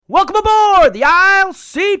Welcome aboard the Aisle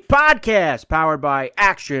Seat Podcast, powered by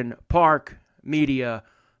Action Park Media.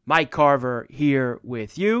 Mike Carver here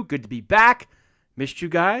with you. Good to be back. Missed you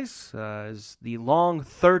guys. As the long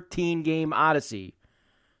 13-game odyssey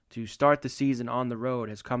to start the season on the road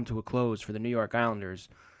has come to a close for the New York Islanders.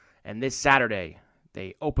 And this Saturday,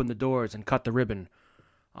 they open the doors and cut the ribbon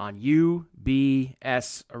on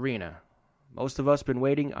UBS Arena. Most of us have been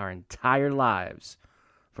waiting our entire lives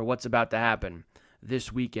for what's about to happen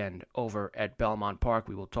this weekend over at Belmont Park.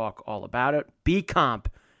 We will talk all about it. B-Comp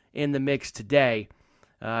in the mix today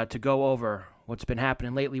to go over what's been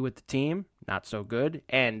happening lately with the team. Not so good.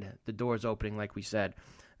 And the doors opening, like we said,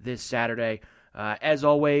 this Saturday. As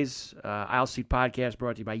always, Aisle Seat Podcast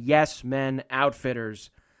brought to you by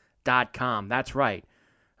YesMenOutfitters.com. That's right.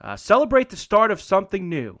 Celebrate the start of something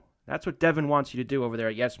new. That's what Devin wants you to do over there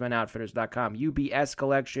at YesMenOutfitters.com. UBS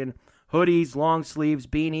collection. Hoodies, long sleeves,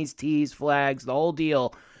 beanies, tees, flags, the whole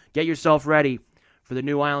deal. Get yourself ready for the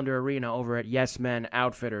new Islander Arena over at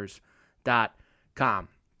YesMenOutfitters.com.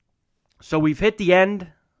 So we've hit the end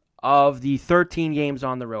of the 13 games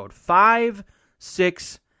on the road. 5,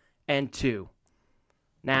 6, and 2.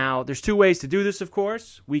 Now, there's two ways to do this, of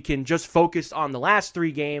course. We can just focus on the last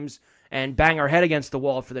 3 games and bang our head against the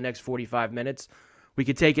wall for the next 45 minutes. We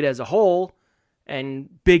could take it as a whole and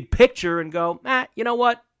big picture and go, you know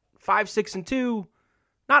what? 5, 6, and 2,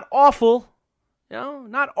 not awful,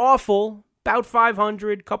 not awful, about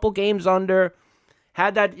 500, couple games under,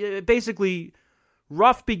 had that basically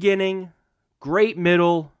rough beginning, great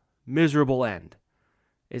middle, miserable end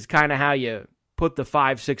is kind of how you put the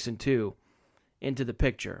 5, 6, and 2 into the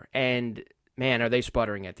picture. And, man, are they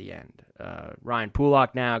sputtering at the end. Ryan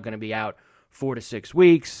Pulock now going to be out 4 to 6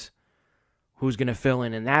 weeks. Who's going to fill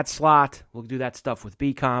in that slot? We'll do that stuff with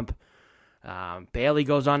B-Comp. Bailey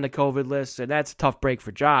goes on the COVID list, and that's a tough break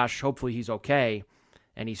for Josh. Hopefully he's okay,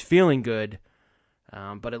 and he's feeling good.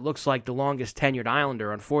 But it looks like the longest tenured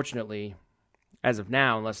Islander, unfortunately, as of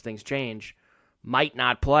now, unless things change, might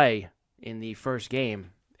not play in the first game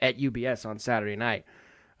at UBS on Saturday night.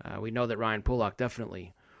 We know that Ryan Pulock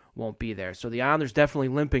definitely won't be there. So the Islanders definitely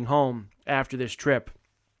limping home after this trip.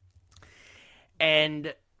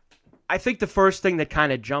 And I think the first thing that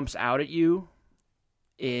kind of jumps out at you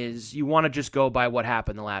is you want to just go by what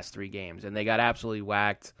happened the last 3 games. And they got absolutely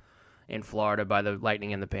whacked in Florida by the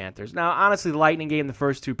Lightning and the Panthers. Now, honestly, the Lightning game, the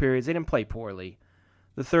first 2 periods, they didn't play poorly.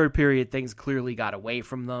 The third period, things clearly got away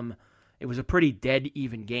from them. It was a pretty dead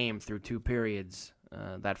even game through 2 periods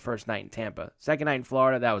that first night in Tampa. Second night in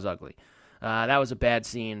Florida, that was ugly. That was a bad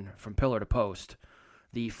scene from pillar to post.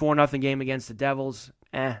 The 4-0 game against the Devils,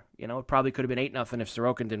 it probably could have been 8-0 if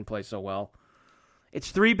Sorokin didn't play so well.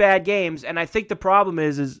 It's 3 bad games, and I think the problem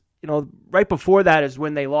is right before that is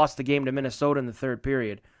when they lost the game to Minnesota in the third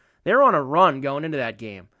period. They're on a run going into that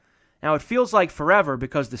game. Now, it feels like forever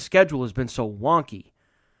because the schedule has been so wonky.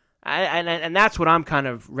 And that's what I'm kind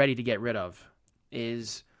of ready to get rid of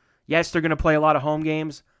is, yes, they're going to play a lot of home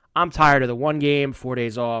games. I'm tired of the 1 game, 4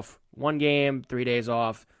 days off, 1 game, 3 days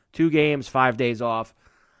off, 2 games, 5 days off.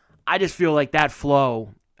 I just feel like that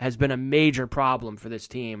flow has been a major problem for this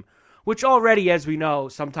team, which already, as we know,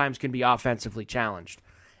 sometimes can be offensively challenged.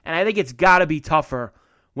 And I think it's got to be tougher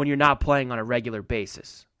when you're not playing on a regular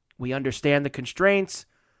basis. We understand the constraints.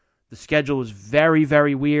 The schedule is very,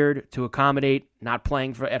 very weird to accommodate not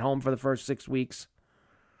playing at home for the first 6 weeks.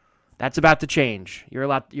 That's about to change. You're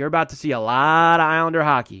about to see a lot of Islander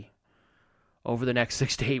hockey over the next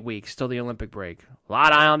 6 to 8 weeks till the Olympic break. A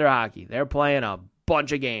lot of Islander hockey. They're playing a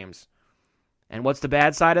bunch of games. And what's the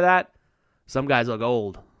bad side of that? Some guys look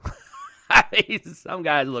old. Some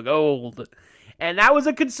guys look old. And that was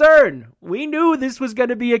a concern. We knew this was going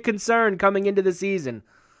to be a concern coming into the season.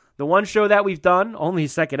 The one show that we've done, only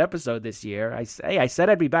 2nd episode this year. I said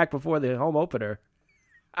I'd be back before the home opener.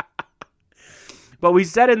 But we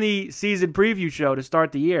said in the season preview show to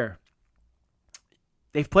start the year,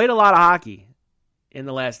 they've played a lot of hockey in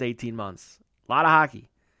the last 18 months. A lot of hockey.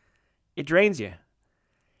 It drains you.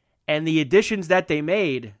 And the additions that they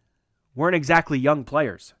made weren't exactly young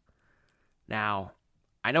players. Now,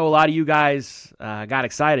 I know a lot of you guys got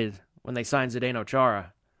excited when they signed Zdeno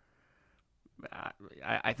Chara.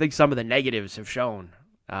 I think some of the negatives have shown.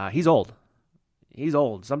 He's old. He's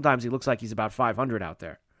old. Sometimes he looks like he's about 500 out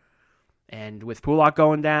there. And with Pulock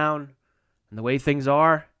going down and the way things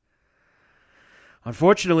are,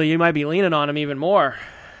 unfortunately, you might be leaning on him even more.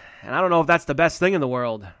 And I don't know if that's the best thing in the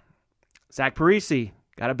world. Zach Parise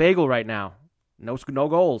got a bagel right now. No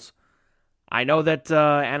goals. I know that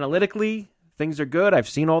analytically things are good. I've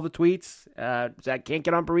seen all the tweets. Zach can't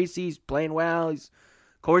get on Parise. He's playing well. Of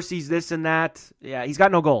course, he's this and that. Yeah, he's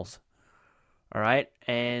got no goals. All right?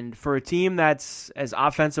 And for a team that's as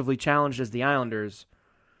offensively challenged as the Islanders,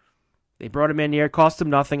 they brought him in here. It cost him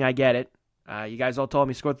nothing. I get it. You guys all told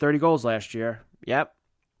me he scored 30 goals last year. Yep.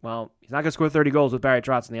 Well, he's not going to score 30 goals with Barry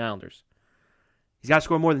Trotz and the Islanders. He's got to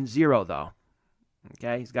score more than 0, though.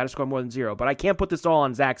 Okay? He's got to score more than 0. But I can't put this all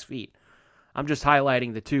on Zach's feet. I'm just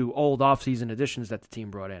highlighting the 2 old offseason additions that the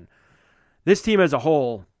team brought in. This team as a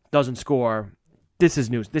whole doesn't score. This is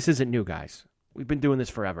new. This isn't new, guys. We've been doing this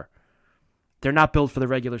forever. They're not built for the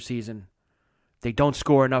regular season. They don't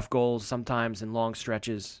score enough goals sometimes in long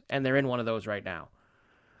stretches, and they're in one of those right now.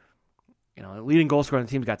 You know, the leading goal scorer on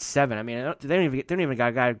the team's got 7. I mean, they don't even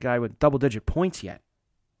got a guy with double-digit points yet,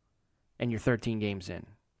 and you're 13 games in.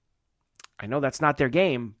 I know that's not their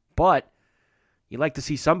game, but you'd like to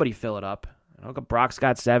see somebody fill it up. I know Brock's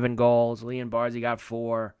got 7 goals. Leon Barzy got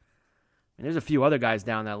 4. And there's a few other guys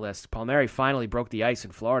down that list. Palmieri finally broke the ice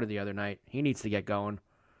in Florida the other night. He needs to get going.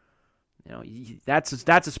 You know, that's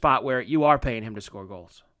a spot where you are paying him to score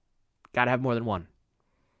goals. Got to have more than 1.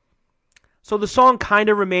 So the song kind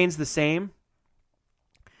of remains the same.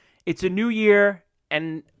 It's a new year,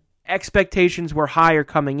 and expectations were higher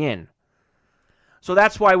coming in. So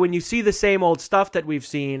that's why when you see the same old stuff that we've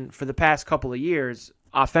seen for the past couple of years,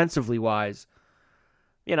 offensively wise,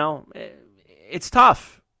 you know, it's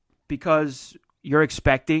tough because you're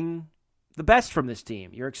expecting the best from this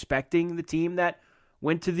team. You're expecting the team that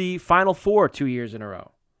went to the Final Four 2 years in a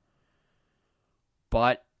row.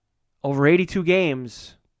 But over 82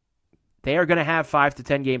 games, they are going to have 5 to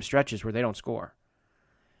 10 game stretches where they don't score.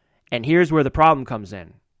 And here's where the problem comes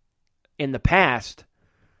in. In the past,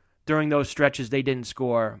 during those stretches they didn't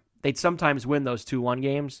score, they'd sometimes win those 2-1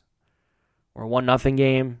 games or 1-0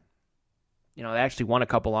 game. You know, they actually won a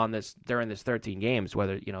couple on this during this 13 games,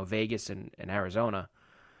 whether, you know, Vegas and Arizona.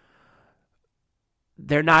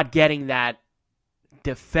 They're not getting that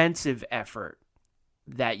defensive effort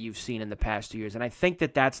that you've seen in the past 2 years. And I think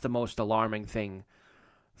that that's the most alarming thing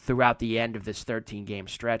throughout the end of this 13-game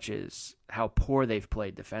stretch is how poor they've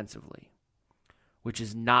played defensively, which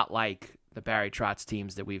is not like the Barry Trotz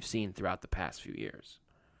teams that we've seen throughout the past few years.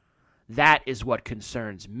 That is what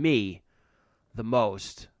concerns me the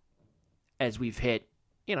most as we've hit,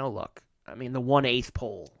 you know, look, I mean, the 1/8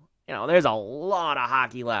 pole. You know, there's a lot of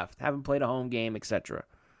hockey left. Haven't played a home game, etc.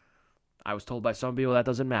 I was told by some people that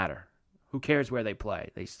doesn't matter. Who cares where they play?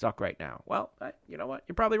 They suck right now. Well, you know what?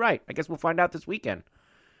 You're probably right. I guess we'll find out this weekend.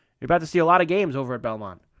 You're about to see a lot of games over at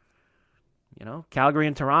Belmont. You know, Calgary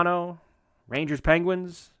and Toronto, Rangers,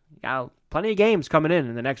 Penguins. Got plenty of games coming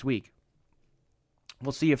in the next week.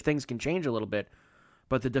 We'll see if things can change a little bit.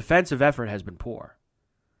 But the defensive effort has been poor.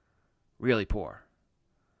 Really poor.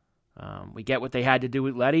 We get what they had to do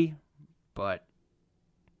with Leddy, but,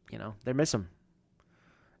 you know, they miss him.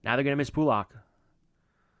 Now they're going to miss Pulock.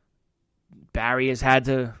 Barry has had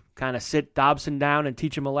to kind of sit Dobson down and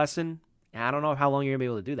teach him a lesson. I don't know how long you're going to be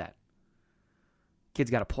able to do that.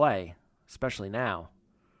 Kid's got to play, especially now.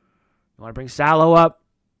 You want to bring Salo up?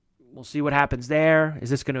 We'll see what happens there. Is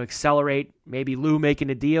this going to accelerate maybe Lou making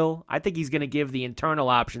a deal? I think he's going to give the internal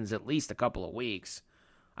options at least a couple of weeks.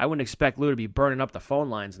 I wouldn't expect Lou to be burning up the phone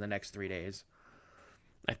lines in the next 3 days.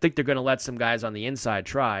 I think they're going to let some guys on the inside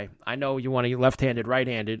try. I know you want to left-handed,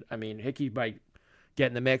 right-handed. I mean, Hickey might get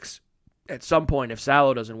in the mix at some point if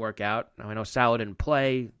Salo doesn't work out. Now, I know Salo didn't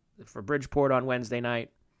play for Bridgeport on Wednesday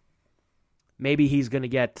night. Maybe he's going to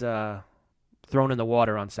get thrown in the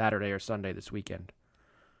water on Saturday or Sunday this weekend.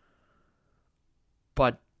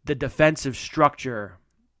 But the defensive structure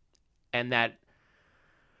and that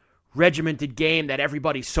regimented game that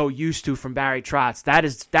everybody's so used to from Barry Trotz,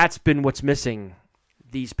 that's been what's missing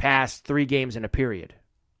these past 3 games in a period.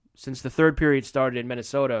 Since the third period started in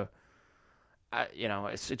Minnesota, you know,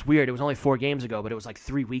 it's weird. It was only 4 games ago, but it was like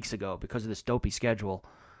 3 weeks ago because of this dopey schedule.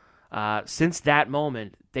 Since that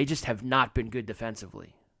moment, they just have not been good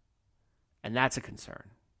defensively. And that's a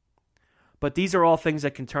concern. But these are all things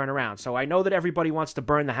that can turn around. So I know that everybody wants to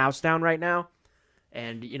burn the house down right now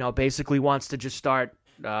and, you know, basically wants to just start,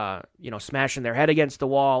 you know, smashing their head against the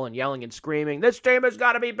wall and yelling and screaming, this team has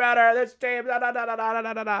got to be better, this team, da da da da da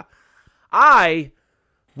da da da. I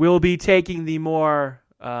will be taking the more,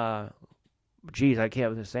 I can't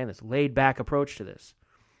believe saying this, laid-back approach to this.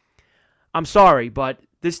 I'm sorry, but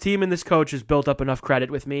this team and this coach has built up enough credit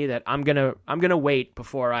with me that I'm gonna wait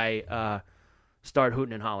before I start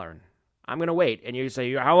hooting and hollering. I'm gonna wait, and you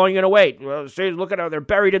say, how long are you gonna wait? Well, see, look at how they're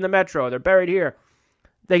buried in the Metro. They're buried here.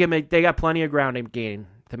 They got plenty of ground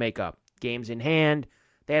to make up. Games in hand.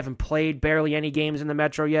 They haven't played barely any games in the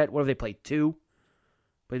Metro yet. What have they played? 2?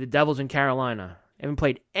 Played the Devils in Carolina. Haven't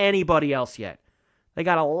played anybody else yet. They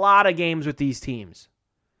got a lot of games with these teams.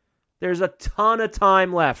 There's a ton of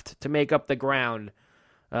time left to make up the ground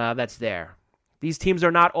that's there. These teams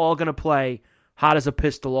are not all going to play hot as a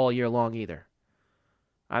pistol all year long either.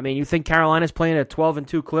 I mean, you think Carolina's playing a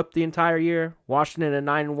 12-2 clip the entire year? Washington a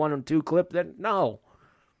 9-1-2 clip? Then no.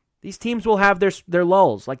 These teams will have their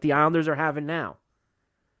lulls like the Islanders are having now.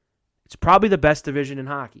 It's probably the best division in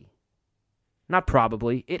hockey. Not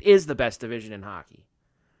probably. It is the best division in hockey.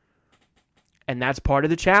 And that's part of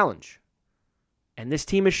the challenge. And this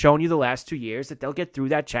team has shown you the last 2 years that they'll get through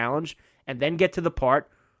that challenge and then get to the part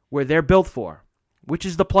where they're built for, which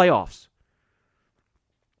is the playoffs.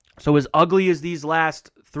 So as ugly as these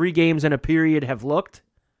last 3 games in a period have looked,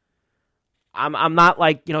 I'm not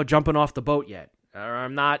jumping off the boat yet. Or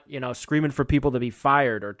I'm not, screaming for people to be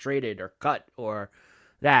fired or traded or cut or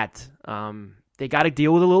that. They got to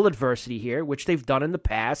deal with a little adversity here, which they've done in the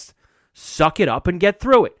past. Suck it up and get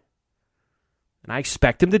through it. And I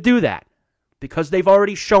expect them to do that because they've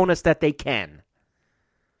already shown us that they can.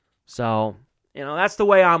 So, that's the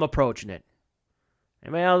way I'm approaching it.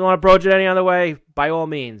 Anybody else want to approach it any other way? By all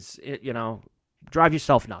means, drive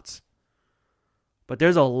yourself nuts. But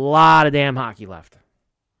there's a lot of damn hockey left.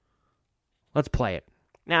 Let's play it.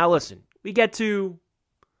 Now, listen, we get to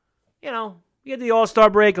the All-Star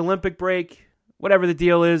break, Olympic break, whatever the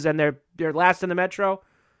deal is, and they're last in the Metro.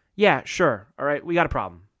 Yeah, sure. All right, we got a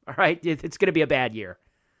problem. All right, it's going to be a bad year.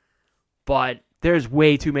 But there's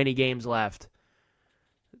way too many games left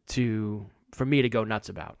for me to go nuts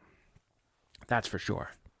about. That's for sure.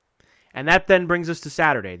 And that then brings us to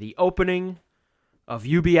Saturday, the opening of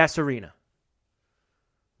UBS Arena.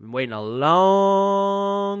 Been waiting a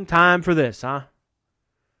long time for this, huh?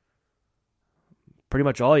 Pretty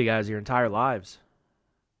much all you guys your entire lives.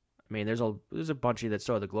 I mean, there's a bunch of you that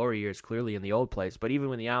saw the glory years clearly in the old place, but even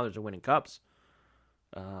when the Islanders are winning cups,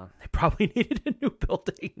 they probably needed a new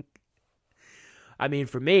building. I mean,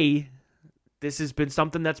 for me, this has been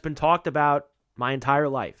something that's been talked about my entire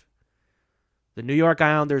life. The New York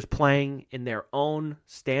Islanders playing in their own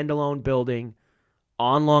standalone building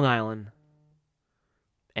on Long Island,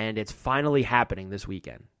 and it's finally happening this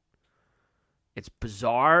weekend. It's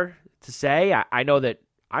bizarre to say. I know that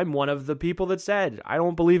I'm one of the people that said, I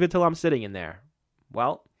don't believe it till I'm sitting in there.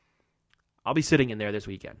 Well, I'll be sitting in there this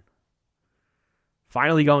weekend.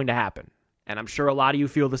 Finally going to happen. And I'm sure a lot of you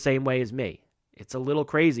feel the same way as me. It's a little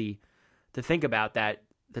crazy to think about that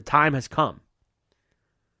the time has come.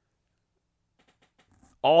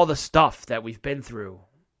 All the stuff that we've been through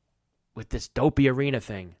with this dopey arena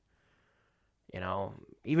thing.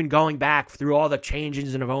 Even going back through all the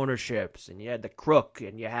changes of ownerships, and you had the Crook,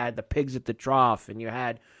 and you had the Pigs at the Trough, and you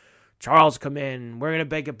had Charles come in, we're going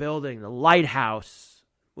to make a building, the Lighthouse,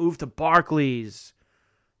 move to Barclays.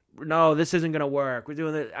 No, this isn't going to work. We're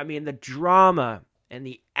doing it. I mean, the drama and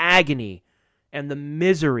the agony and the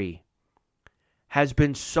misery has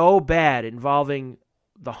been so bad involving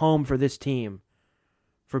the home for this team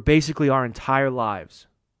for basically our entire lives.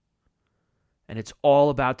 And it's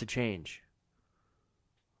all about to change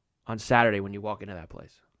on Saturday when you walk into that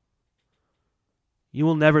place. You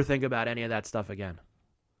will never think about any of that stuff again.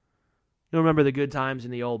 You'll remember the good times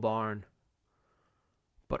in the old barn.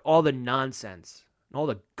 But all the nonsense, all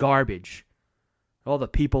the garbage, all the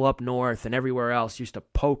people up north and everywhere else used to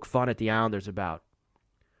poke fun at the Islanders about.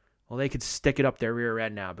 Well, they could stick it up their rear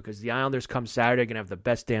end now because the Islanders come Saturday are going to have the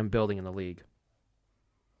best damn building in the league.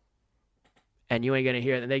 And you ain't going to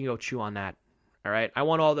hear it, and they can go chew on that. All right? I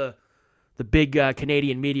want all the big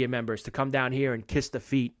Canadian media members to come down here and kiss the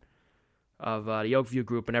feet of the Oakview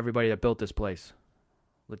Group and everybody that built this place.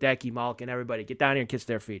 Ledecky, Malkin, everybody. Get down here and kiss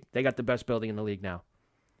their feet. They got the best building in the league now.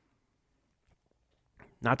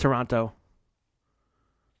 Not Toronto.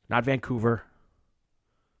 Not Vancouver.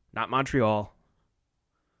 Not Montreal.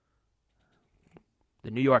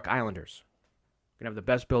 The New York Islanders. Going to have the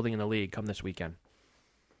best building in the league come this weekend.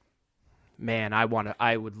 Man, I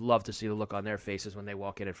would love to see the look on their faces when they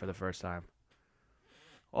walk in it for the first time.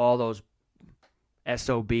 All those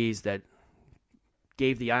SOBs that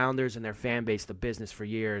gave the Islanders and their fan base the business for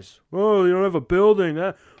years. Oh, you don't have a building.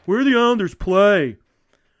 Where do the Islanders play?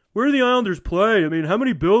 Where do the Islanders play? I mean, how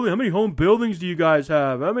many home buildings do you guys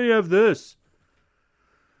have? How many have this?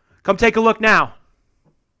 Come take a look now.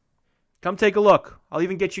 Come take a look. I'll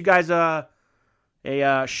even get you guys a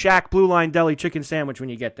Shack Blue Line Deli chicken sandwich when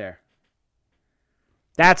you get there.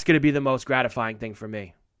 That's going to be the most gratifying thing for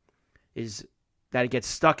me, is that it gets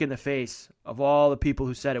stuck in the face of all the people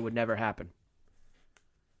who said it would never happen.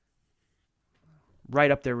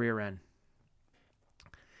 Right up their rear end.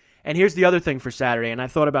 And here's the other thing for Saturday, and I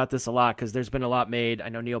thought about this a lot because there's been a lot made. I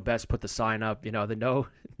know Neil Best put the sign up, the no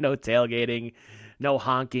tailgating, no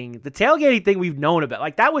honking. The tailgating thing we've known about,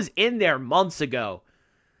 like that was in there months ago,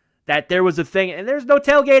 that there was a thing, and there's no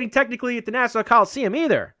tailgating technically at the Nassau Coliseum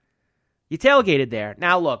either. You tailgated there.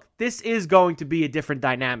 Now look, this is going to be a different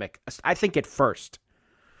dynamic, I think at first.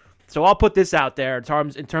 So I'll put this out there in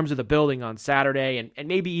terms of the building on Saturday and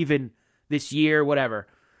maybe even this year, whatever.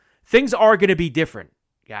 Things are going to be different,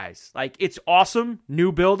 guys. Like, it's awesome,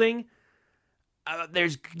 new building.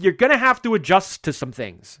 You're going to have to adjust to some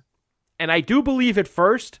things. And I do believe at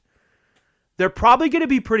first, they're probably going to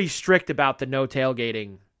be pretty strict about the no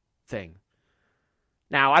tailgating thing.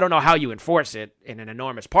 Now, I don't know how you enforce it in an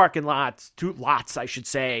enormous parking lot, 2 lots, I should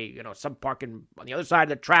say. Some parking on the other side of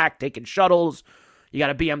the track, taking shuttles. You got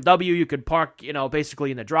a BMW, you could park,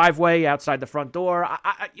 basically in the driveway outside the front door.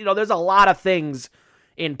 There's a lot of things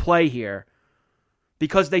in play here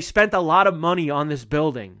because they spent a lot of money on this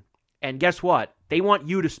building. And guess what? They want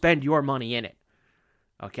you to spend your money in it.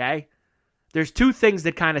 Okay? There's 2 things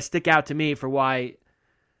that kind of stick out to me for why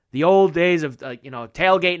the old days of,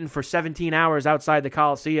 tailgating for 17 hours outside the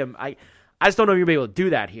Coliseum, I just don't know if you'll be able to do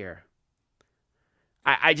that here.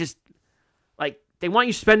 I just, they want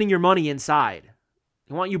you spending your money inside.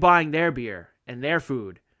 They want you buying their beer and their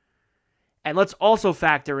food. And let's also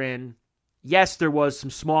factor in, yes, there was some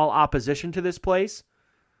small opposition to this place.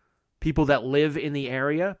 People that live in the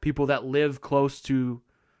area, people that live close to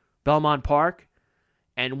Belmont Park.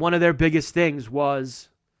 And one of their biggest things was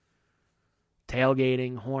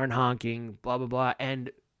tailgating, horn honking, blah, blah, blah.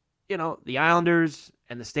 And, the Islanders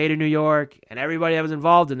and the state of New York and everybody that was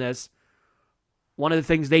involved in this, one of the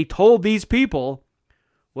things they told these people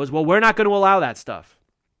was, well, we're not going to allow that stuff.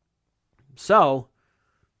 So,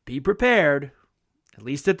 be prepared, at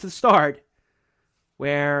least at the start,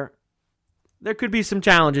 where there could be some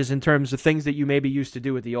challenges in terms of things that you maybe used to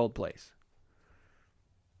do at the old place.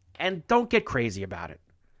 And don't get crazy about it.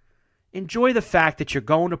 Enjoy the fact that you're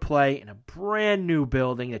going to play in a brand new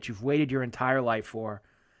building that you've waited your entire life for.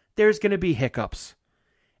 There's going to be hiccups.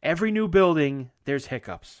 Every new building, there's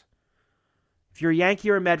hiccups. If you're a Yankee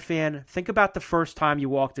or a Met fan, think about the first time you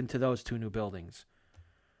walked into those 2 new buildings.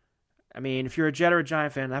 I mean, if you're a Jet or a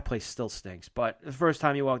Giant fan, that place still stinks. But the first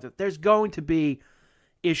time you walked in, there's going to be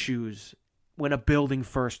issues when a building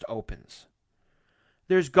first opens.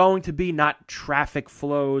 There's going to be not traffic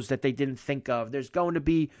flows that they didn't think of. There's going to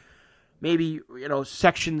be maybe,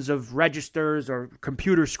 sections of registers or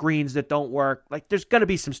computer screens that don't work. There's going to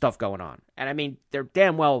be some stuff going on. And I mean, they're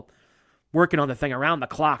damn well working on the thing around the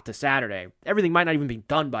clock to Saturday. Everything might not even be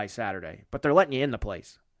done by Saturday, but they're letting you in the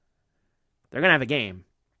place. They're going to have a game.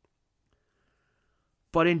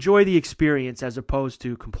 But enjoy the experience as opposed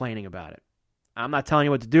to complaining about it. I'm not telling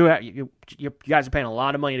you what to do. You guys are paying a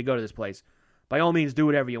lot of money to go to this place. By all means, do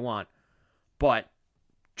whatever you want. But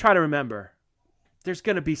try to remember, there's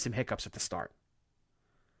going to be some hiccups at the start.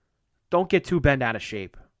 Don't get too bent out of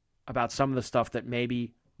shape about some of the stuff that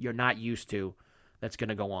maybe you're not used to that's going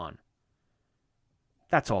to go on.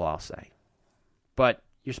 That's all I'll say. But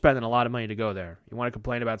you're spending a lot of money to go there. You want to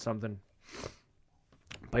complain about something?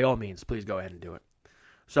 By all means, please go ahead and do it.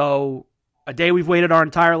 So, a day we've waited our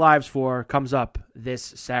entire lives for comes up this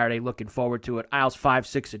Saturday. Looking forward to it. Isles 5,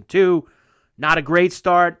 6, and 2. Not a great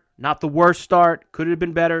start. Not the worst start. Could it have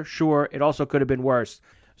been better? Sure. It also could have been worse.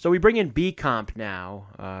 So we bring in B Comp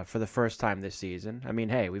now for the first time this season. I mean,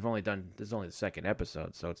 hey, this is only the 2nd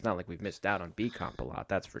episode, so it's not like we've missed out on B Comp a lot,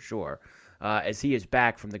 that's for sure. As he is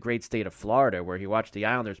back from the great state of Florida, where he watched the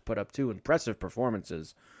Islanders put up 2 impressive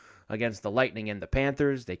performances against the Lightning and the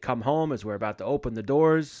Panthers. They come home as we're about to open the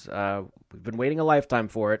doors. We've been waiting a lifetime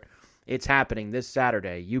for it. It's happening this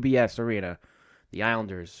Saturday, UBS Arena. The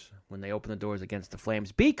Islanders, when they open the doors against the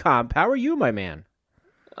Flames. B-Comp, how are you, my man?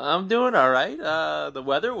 I'm doing all right. The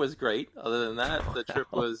weather was great. Other than that, the trip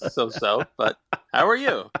was so-so. But how are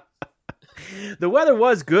you? The weather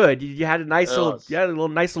was good. You had a nice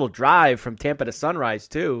little drive from Tampa to Sunrise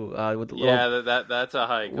too. That's a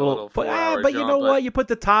hike. But you know what? You put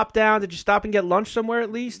the top down. Did you stop and get lunch somewhere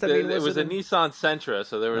at least? It was a Nissan Sentra,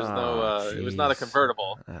 so there was it was not a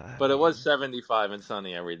convertible, but it was 75 and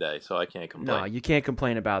sunny every day, so I can't complain. No, you can't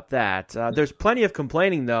complain about that. There's plenty of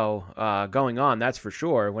complaining though going on. That's for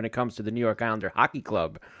sure when it comes to the New York Islander Hockey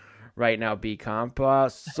Club right now. B-Comp.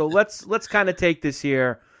 So let's kind of take this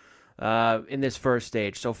here. In this first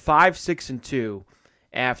stage. So 5, 6, and 2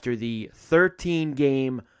 after the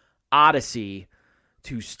 13-game odyssey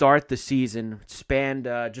to start the season. Spanned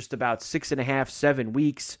just about 6.5, 7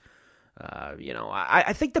 weeks.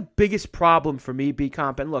 I think the biggest problem for me,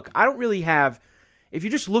 B-Comp, and look, I don't really have, if you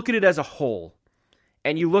just look at it as a whole,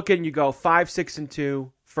 and you look at it and you go 5, 6, and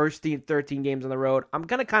 2, first 13 games on the road, I'm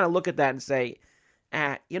going to kind of look at that and say,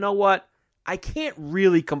 you know what? I can't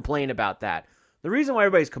really complain about that. The reason why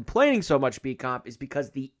everybody's complaining so much, B-Comp, is because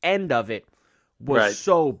the end of it was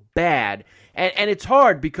so bad. And it's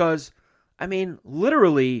hard because, I mean,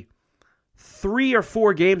 literally 3 or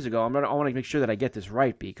 4 games ago, I want to make sure that I get this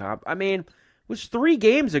right, B-Comp. I mean, it was 3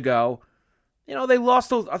 games ago, they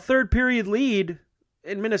lost a third period lead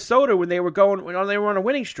in Minnesota when they were on a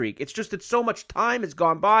winning streak. It's just that so much time has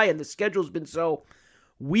gone by and the schedule's been so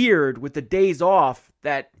weird with the days off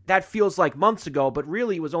that feels like months ago, but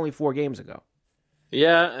really it was only 4 games ago.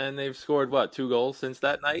 Yeah, and they've scored, 2 goals since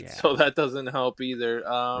that night? Yeah. So that doesn't help either.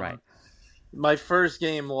 Right. My first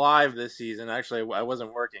game live this season, actually, I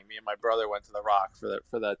wasn't working. Me and my brother went to the Rock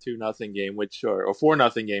for that 2-0 game, or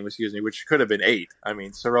 4-0 game, which could have been 8. I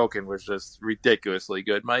mean, Sorokin was just ridiculously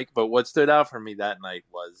good, Mike. But what stood out for me that night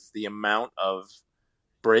was the amount of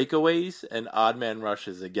breakaways and odd man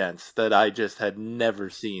rushes against that I just had never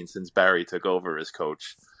seen since Barry took over as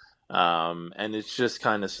coach. And it's just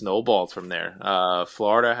kind of snowballed from there.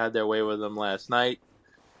 Florida had their way with them last night.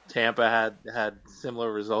 Tampa had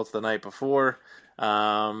similar results the night before.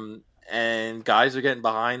 And guys are getting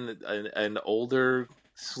behind an older,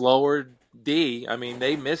 slower D. I mean,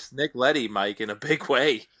 they missed Nick Leddy, Mike, in a big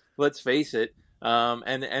way. Let's face it.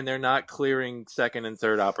 And they're not clearing second and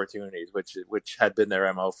third opportunities, which had been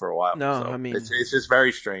their MO for a while. No, so I mean, it's just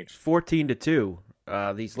very strange. 14-2.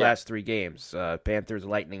 These last 3 games, Panthers,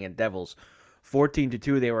 Lightning, and Devils,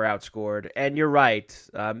 14-2 they were outscored. And you're right,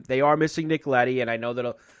 they are missing Nick Leddy, and I know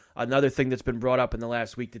that another thing that's been brought up in the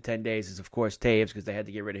last week to 10 days is, of course, Taves, because they had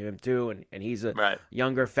to get rid of him too, and he's a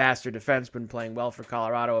younger, faster defenseman playing well for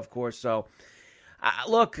Colorado, of course. So,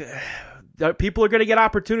 look, people are going to get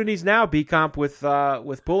opportunities now, B-Comp, with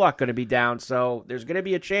Pulock going to be down, so there's going to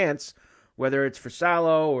be a chance. Whether it's for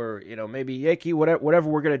Salo or, maybe Yicky, whatever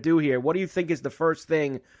we're going to do here, what do you think is the first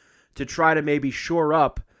thing to try to maybe shore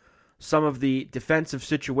up some of the defensive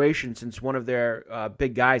situation since one of their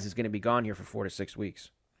big guys is going to be gone here for 4 to 6 weeks?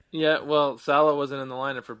 Yeah, well, Salo wasn't in the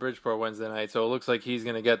lineup for Bridgeport Wednesday night, so it looks like he's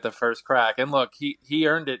going to get the first crack. And look, he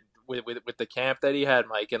earned it with the camp that he had,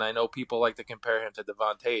 Mike, and I know people like to compare him to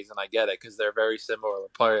Devon Toews, and I get it because they're very similar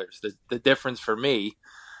players. The difference for me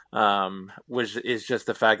which is just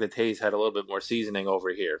the fact that Toews had a little bit more seasoning over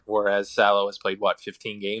here, whereas Salo has played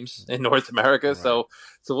 15 games in North America, right. So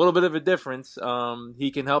it's a little bit of a difference.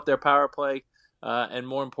 He can help their power play, and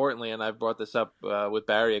more importantly, and I've brought this up with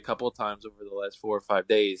Barry a couple of times over the last 4 or 5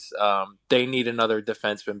 days, they need another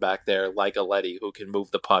defenseman back there like a Leddy who can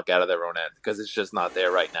move the puck out of their own end because it's just not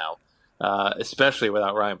there right now. Especially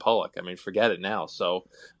without Ryan Pulock. I mean, forget it now. So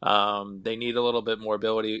they need a little bit more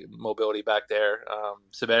mobility back there.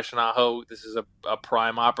 Sebastian Aho, this is a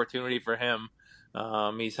prime opportunity for him.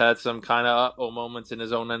 He's had some kind of uh-oh moments in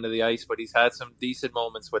his own end of the ice, but he's had some decent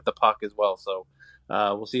moments with the puck as well. So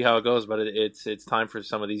we'll see how it goes, but it's time for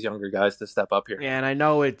some of these younger guys to step up here. Yeah, and I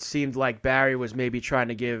know it seemed like Barry was maybe trying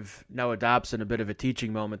to give Noah Dobson a bit of a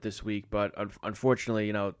teaching moment this week, but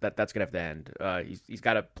unfortunately, that's going to have to end. He's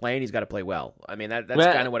got to play, and he's got to play well. I mean, that's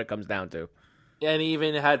kind of what it comes down to. And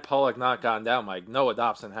even had Pulock not gone down, Mike, Noah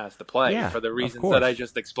Dobson has to play for the reasons that I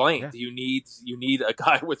just explained. Yeah. You need a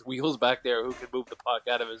guy with wheels back there who can move the puck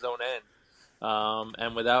out of his own end.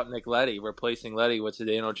 And without Nick Leddy, replacing Leddy with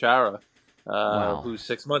Zdeno Chara, who's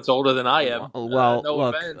 6 months older than I am. Well, no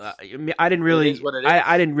look, I didn't really,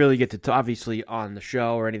 I didn't really get to obviously on the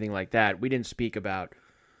show or anything like that. We didn't speak about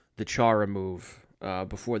the Chara move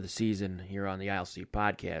before the season here on the ILC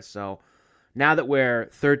podcast. So now that we're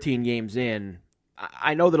 13 games in,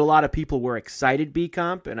 I know that a lot of people were excited,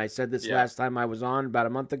 B-Comp, and I said this last time I was on about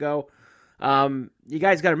a month ago. You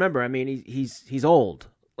guys got to remember, I mean, he's old.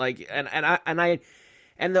 Like,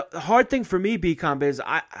 and the hard thing for me, B-Comp, is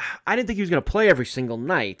I didn't think he was going to play every single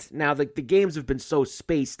night. Now, the games have been so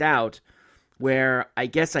spaced out where I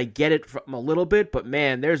guess I get it from a little bit, but,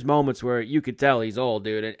 man, there's moments where you could tell he's old,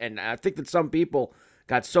 dude. And I think that some people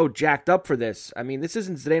got so jacked up for this. I mean, this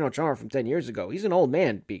isn't Zdeno Chara from 10 years ago. He's an old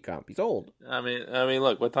man, B-Comp. He's old. I mean,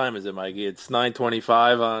 look, what time is it, Mikey? It's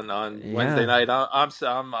 9:25 on Wednesday night.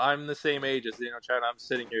 I'm the same age as Zdeno Chara. I'm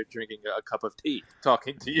sitting here drinking a cup of tea,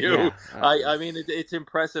 talking to you. Yeah. I mean, it's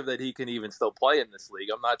impressive that he can even still play in this league.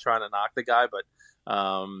 I'm not trying to knock the guy, but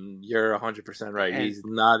you're 100% right.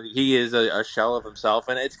 He is a shell of himself,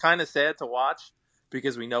 and it's kind of sad to watch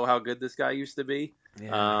because we know how good this guy used to be.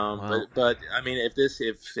 Yeah, but I mean,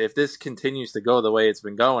 if this continues to go the way it's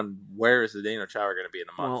been going, where is the Zdeno Chara going to be in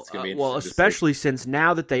a month? It's going to be especially since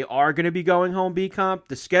now that they are going to be going home, B-Comp,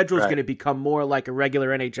 the schedule is going to become more like a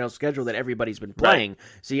regular NHL schedule that everybody's been playing. Right.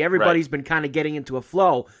 See, everybody's been kind of getting into a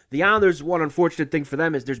flow. The Islanders, one unfortunate thing for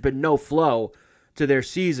them is there's been no flow to their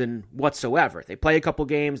season whatsoever. They play a couple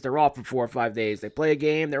games, they're off for 4 or 5 days. They play a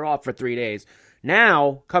game, they're off for 3 days.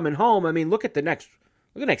 Now, coming home, I mean, look at the next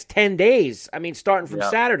 10 days. I mean, starting from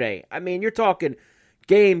Saturday. I mean, you're talking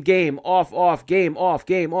game, off, game, off,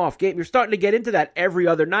 game, off, game. You're starting to get into that every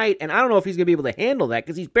other night, and I don't know if he's going to be able to handle that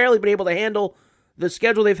because he's barely been able to handle the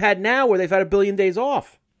schedule they've had now where they've had a billion days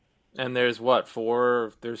off. And there's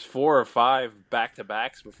 4 or 5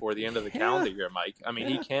 back-to-backs before the end of the calendar year, Mike. I mean,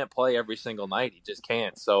 he can't play every single night. He just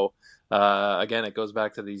can't. So, again, it goes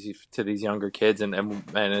back to these younger kids, and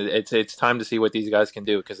it's time to see what these guys can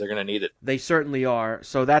do because they're going to need it. They certainly are.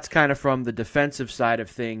 So that's kind of from the defensive side of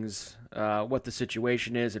things, what the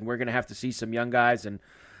situation is, and we're going to have to see some young guys, and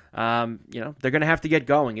they're going to have to get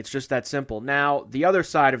going. It's just that simple. Now, the other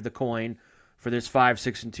side of the coin for this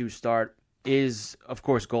 5-6-2 start is, of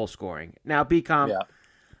course, goal scoring. Now, BCom,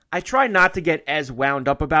 I try not to get as wound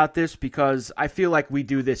up about this because I feel like we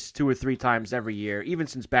do this 2 or 3 times every year, even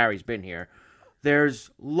since Barry's been here. There's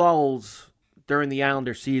lulls during the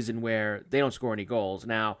Islander season where they don't score any goals.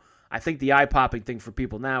 Now, I think the eye-popping thing for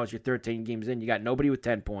people now is you're 13 games in, you got nobody with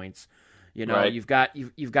 10 points. You know, you've got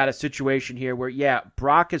a situation here where,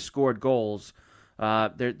 Brock has scored goals.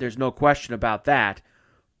 There's no question about that.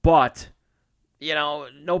 But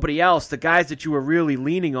nobody else, the guys that you were really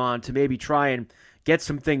leaning on to maybe try and get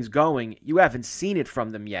some things going, you haven't seen it from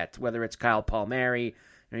them yet, whether it's Kyle Palmieri.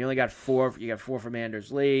 You only got 4. You got 4 from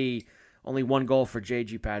Anders Lee, only 1 goal for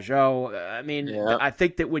J.G. Pajot. I mean, I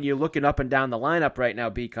think that when you're looking up and down the lineup right now,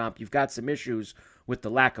 B-Comp, you've got some issues with the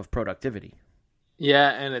lack of productivity.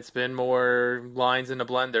 Yeah, and it's been more lines in the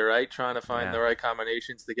blender, right? Trying to find the right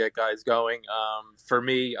combinations to get guys going. For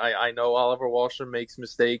me, I know Oliver Wahlstrom makes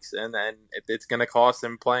mistakes, and it's going to cost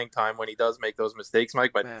him playing time when he does make those mistakes,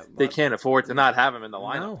 Mike. But they can't afford to not have him in the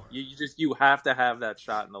lineup. No. You have to have that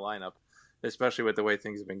shot in the lineup, especially with the way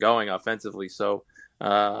things have been going offensively. So,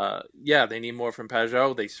 they need more from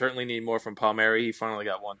Pajot. They certainly need more from Palmieri. He finally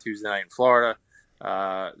got one Tuesday night in Florida.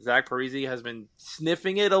 Zach Parise has been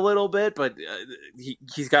sniffing it a little bit, but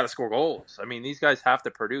he's got to score goals. I mean, these guys have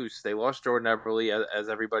to produce. They lost Jordan Eberle, as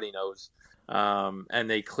everybody knows, and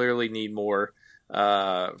they clearly need more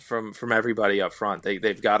from everybody up front.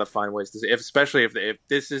 They've got to find ways to, especially if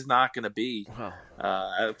this is not going to be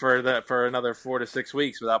for another 4 to 6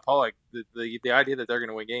 weeks without Pollock. The idea that they're going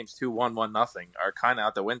to win games 2-1, 1-0 are kind of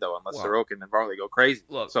out the window unless Sorokin and Varley go crazy.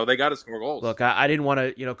 So they got to score goals. Look, I didn't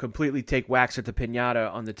want to completely take wax at the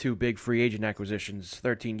piñata on the 2 big free agent acquisitions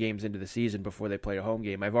 13 games into the season before they played a home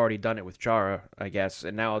game. I've already done it with Chara, I guess,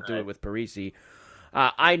 and now I'll do it with Parise.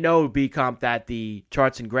 I know, B-Comp, that the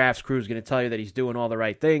charts and graphs crew is going to tell you that he's doing all the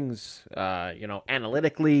right things.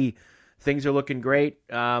 Analytically, things are looking great.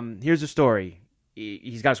 Here's the story.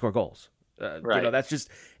 He's got to score goals. That's just,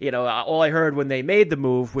 all I heard when they made the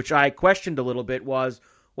move, which I questioned a little bit, was,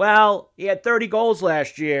 well, he had 30 goals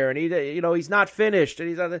last year, and he's not finished,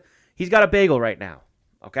 and he's got a bagel right now.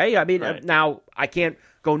 Okay? I mean, now I can't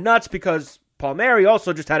go nuts because Palmieri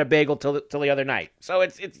also just had a bagel till the other night. So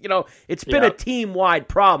it's been a team-wide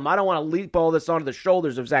problem. I don't want to leap all this onto the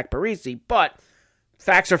shoulders of Zach Parise, but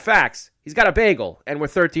facts are facts. He's got a bagel, and we're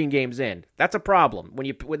 13 games in. That's a problem.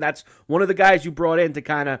 When that's one of the guys you brought in to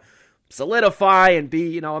kind of solidify and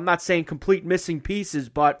be, I'm not saying complete missing pieces,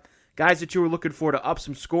 but guys that you were looking for to up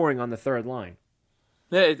some scoring on the third line.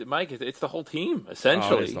 Yeah, Mike, it's the whole team,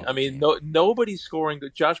 essentially. I mean, nobody's scoring.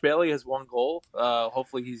 Josh Bailey has 1 goal.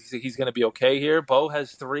 Hopefully he's going to be okay here. Bo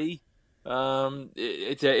has 3.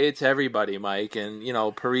 It's everybody, Mike, and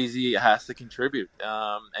Parise has to contribute.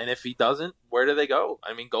 And if he doesn't, where do they go?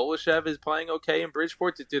 I mean, Golashev is playing okay in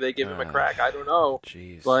Bridgeport. Do they give him a crack? I don't know.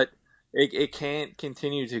 Jeez. But it can't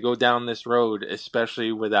continue to go down this road,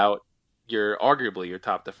 especially without arguably your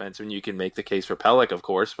top defenseman. You can make the case for Pelech, of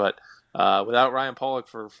course, but without Ryan Pollock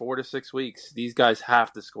for 4 to 6 weeks, these guys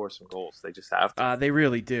have to score some goals. They just have to. They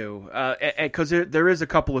really do. Because there is a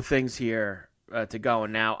couple of things here to go.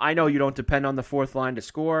 And now, I know you don't depend on the fourth line to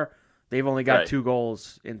score. They've only got 2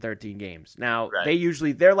 goals in 13 games. Now,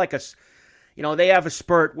 they're like they have a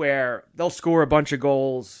spurt where they'll score a bunch of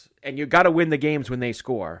goals, and you got to win the games when they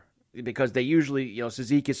score. Because they usually,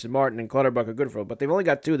 Cizikas and Martin and Clutterbuck are good for it, but they've only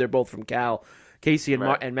got 2. They're both from Cal. Casey and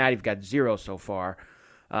Matt have got 0 so far.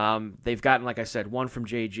 They've gotten, like I said, 1 from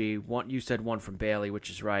JG. You said 1 from Bailey, which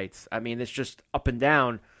is right. I mean, it's just up and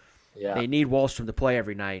down. Yeah. They need Wahlstrom to play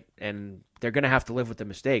every night, and they're going to have to live with the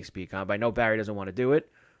mistakes, B-Comp. I know Barry doesn't want to do it.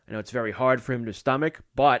 I know it's very hard for him to stomach,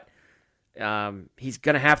 but he's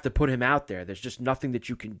going to have to put him out there. There's just nothing that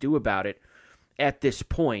you can do about it at this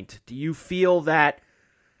point. Do you feel that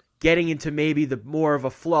getting into maybe the more of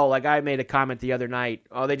a flow, like I made a comment the other night,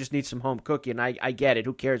 they just need some home cooking. I get it.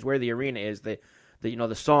 Who cares where the arena is?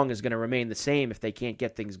 the song is going to remain the same if they can't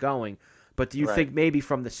get things going. But do you think maybe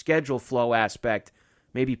from the schedule flow aspect,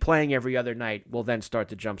 maybe playing every other night will then start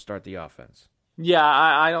to jumpstart the offense? Yeah,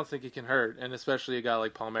 I don't think it can hurt, and especially a guy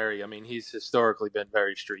like Palmieri. I mean, he's historically been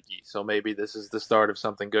very streaky, so maybe this is the start of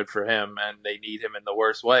something good for him, and they need him in the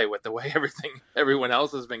worst way with the way everyone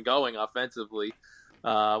else has been going offensively.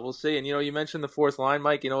 We'll see. And you mentioned the fourth line,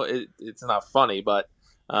 Mike. It's not funny, but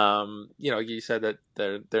you said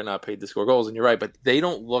that they're not paid to score goals, and you're right. But they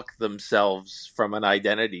don't look themselves from an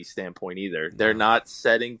identity standpoint either. They're not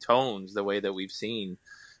setting tones the way that we've seen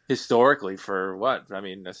historically for what? I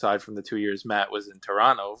mean, aside from the 2 years Matt was in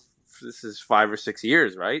Toronto, this is 5 or 6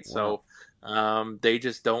 years, right? Wow. So they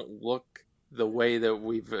just don't look the way that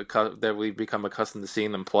we've become accustomed to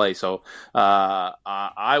seeing them play. So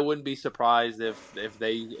I wouldn't be surprised if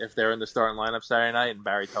they're in the starting lineup Saturday night and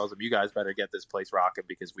Barry tells them, you guys better get this place rocking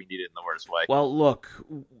because we need it in the worst way. Well, look,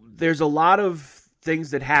 there's a lot of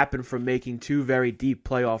things that happen from making 2 very deep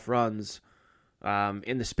playoff runs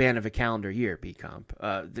in the span of a calendar year, B-Comp.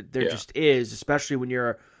 There just is, especially when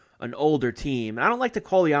you're an older team. And I don't like to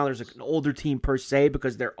call the Islanders an older team per se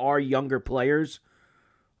because there are younger players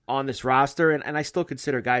on this roster, and I still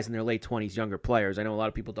consider guys in their late 20s younger players. I know a lot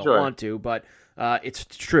of people don't want to, but it's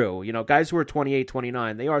true. Guys who are 28,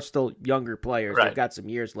 29, they are still younger players. Right. They've got some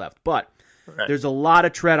years left. But there's a lot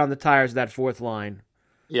of tread on the tires of that fourth line.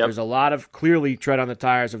 Yep. There's a lot of clearly tread on the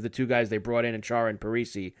tires of the 2 guys they brought in Chara and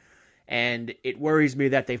Parisi. And it worries me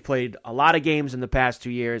that they've played a lot of games in the past 2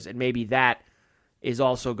 years, and maybe that is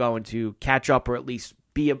also going to catch up or at least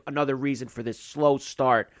be another reason for this slow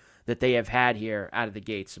start that they have had here out of the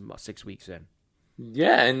gates 6 weeks in.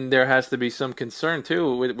 Yeah, and there has to be some concern,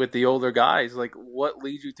 too, with the older guys. Like, what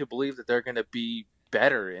leads you to believe that they're going to be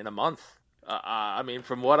better in a month? I mean,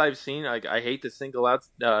 from what I've seen, I hate to single out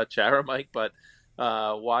Chara, Mike, but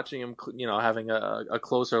watching him, having a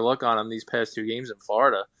closer look on him these past 2 games in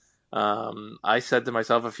Florida, I said to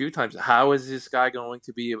myself a few times, how is this guy going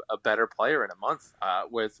to be a better player in a month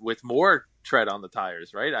with more tread on the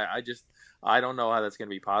tires, right? I don't know how that's going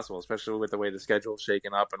to be possible, especially with the way the schedule is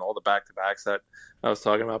shaken up and all the back-to-backs that I was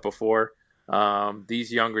talking about before.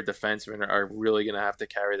 These younger defensemen are really going to have to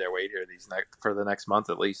carry their weight here for the next month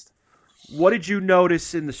at least. What did you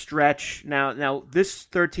notice in the stretch? Now this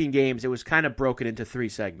 13 games, it was kind of broken into 3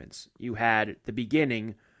 segments. You had the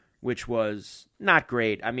beginning, which was not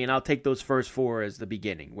great. I mean, I'll take those first 4 as the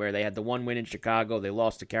beginning, where they had the 1 win in Chicago, they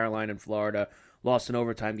lost to Carolina and Florida, lost an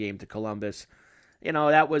overtime game to Columbus.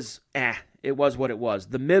 That was, it was what it was.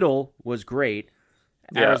 The middle was great.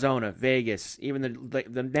 Arizona, Vegas, even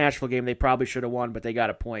the Nashville game they probably should have won, but they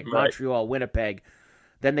got a point. Right. Montreal, Winnipeg.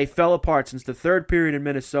 Then they fell apart since the third period in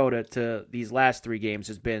Minnesota to these last 3 games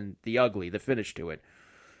has been the ugly, the finish to it.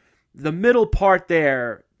 The middle part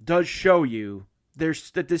there does show you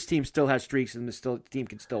that this team still has streaks and this team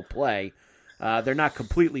can still play. They're not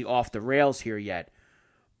completely off the rails here yet.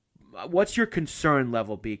 What's your concern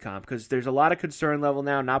level, B-Comp? Because there's a lot of concern level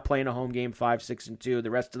now, not playing a home game 5, 6, and 2.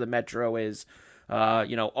 The rest of the Metro is,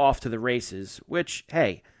 off to the races, which,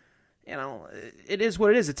 hey, it is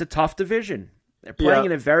what it is. It's a tough division. They're playing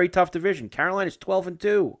in a very tough division. Carolina's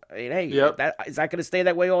 12-2. I mean, hey, is that going to stay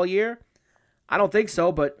that way all year? I don't think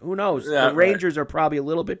so, but who knows? Yeah, the Rangers are probably a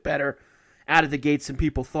little bit better out of the gates than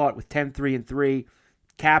people thought with 10-3-3.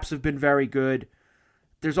 Caps have been very good.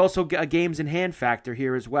 There's also a games in hand factor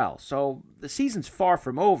here as well. So the season's far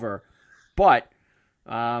from over, but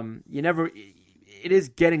it is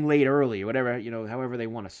getting late early, whatever, however they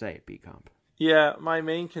want to say it, B-Comp. Yeah, my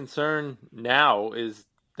main concern now is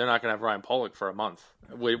they're not going to have Ryan Pulock for a month,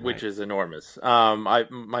 which is enormous.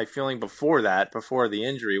 My feeling before the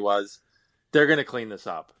injury was they're going to clean this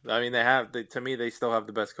up. I mean, to me, they still have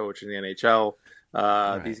the best coach in the NHL.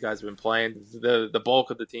 Right. These guys have been playing. The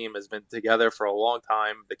bulk of the team has been together for a long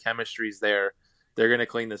time. The chemistry's there. They're going to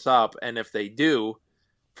clean this up. And if they do,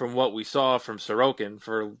 from what we saw from Sorokin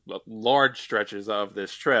for large stretches of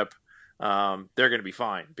this trip, they're going to be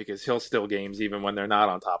fine because he'll steal games even when they're not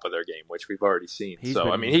on top of their game, which we've already seen. He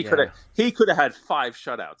could have had 5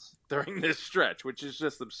 shutouts during this stretch, which is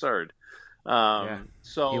just absurd.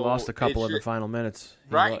 So he lost a couple in the final minutes.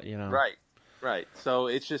 Right. So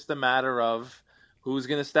it's just a matter of who's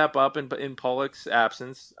going to step up in Pulock's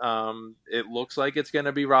absence. It looks like it's going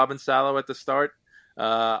to be Robin Salo at the start.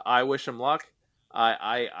 I wish him luck.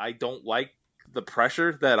 I don't like the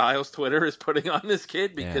pressure that Isles Twitter is putting on this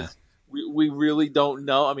kid because we really don't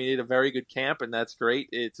know. I mean, he had a very good camp, and that's great.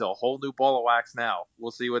 It's a whole new ball of wax now.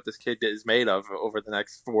 We'll see what this kid is made of over the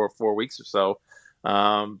next four weeks or so.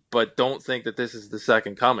 But don't think that this is the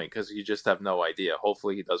second coming because you just have no idea.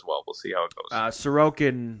 Hopefully he does well. We'll see how it goes.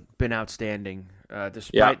 Sorokin been outstanding,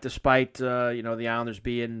 despite the Islanders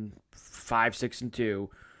being 5-6-2.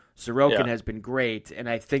 Sorokin has been great, and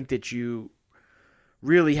I think that you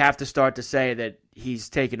really have to start to say that he's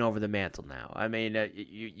taken over the mantle now. I mean,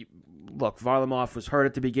 look, Varlamov was hurt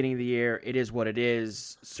at the beginning of the year. It is what it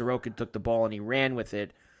is. Sorokin took the ball and he ran with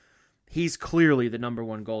it. He's clearly the number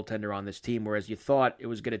one goaltender on this team, whereas you thought it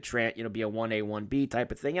was going to be a 1A, 1B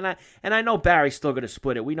type of thing. And I know Barry's still going to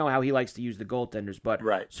split it. We know how he likes to use the goaltenders, but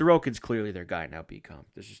Sorokin's clearly their guy now, BComp.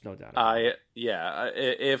 There's just no doubt about it.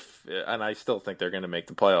 And I still think they're going to make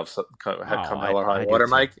the playoffs come hell or high water,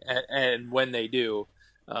 Mike. And when they do,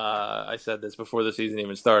 I said this before the season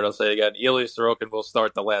even started, I'll say it again, Ilya Sorokin will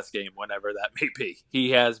start the last game, whenever that may be. He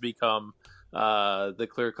has become the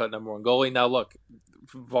clear-cut number one goalie. Now, look,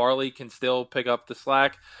 Varley can still pick up the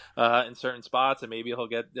slack in certain spots, and maybe he'll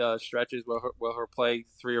get stretches where he'll play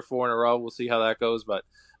 3 or 4 in a row. We'll see how that goes, but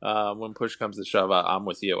when push comes to shove, I'm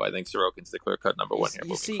with you. I think Sorokin's the clear-cut number one here.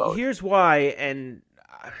 You see, here's why, and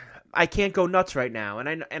I can't go nuts right now,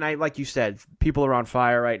 and I like you said, people are on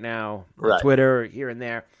fire right now on Twitter, here and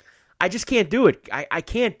there. I just can't do it. I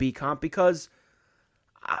can't be comp because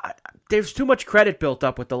there's too much credit built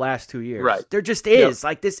up with the last 2 years. Right. There just is.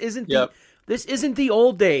 Like, this isn't this isn't the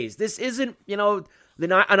old days. This isn't,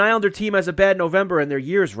 an Islander team has a bad November and their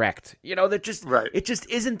year's wrecked. It just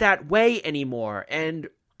isn't that way anymore. And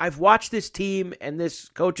I've watched this team and this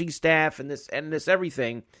coaching staff and this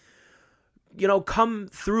everything, come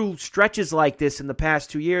through stretches like this in the past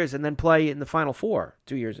 2 years and then play in the Final Four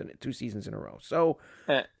 2 seasons in a row. So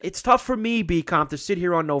it's tough for me, B-Comp, to sit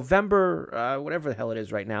here on November, whatever the hell it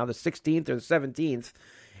is right now, the 16th or the 17th,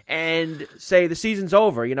 and say the season's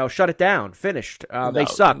over, shut it down, finished. They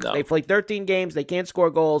suck. They played 13 games. They can't score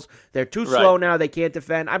goals. They're too slow now. They can't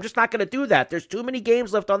defend. I'm just not going to do that. There's too many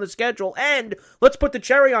games left on the schedule. And let's put the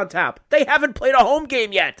cherry on top. They haven't played a home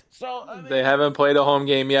game yet. They haven't played a home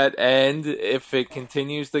game yet. And if it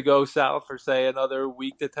continues to go south for, say, another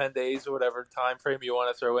week to 10 days or whatever time frame you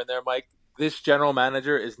want to throw in there, Mike, this general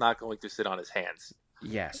manager is not going to sit on his hands.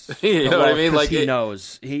 Yes. You know what I mean? Like, he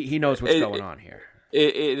knows what's going on here.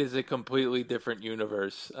 It is a completely different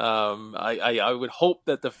universe. I would hope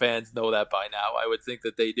that the fans know that by now. I would think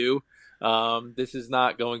that they do. This is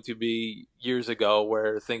not going to be years ago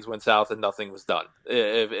where things went south and nothing was done.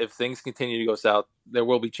 If things continue to go south, there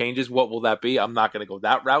will be changes. What will that be? I'm not going to go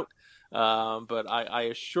that route. But I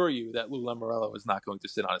assure you that Lou Lamoriello is not going to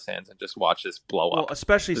sit on his hands and just watch this blow up. Well,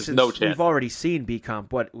 especially since we've already seen B-Comp,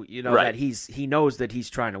 that he knows that he's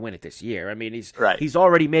trying to win it this year. I mean, he's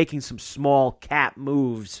already making some small cap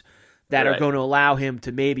moves that are going to allow him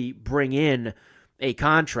to maybe bring in a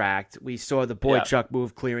contract. We saw the Boychuk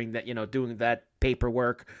move clearing that, doing that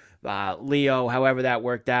paperwork. Leo, however that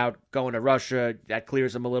worked out, going to Russia, that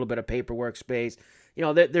clears him a little bit of paperwork space.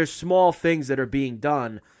 There's small things that are being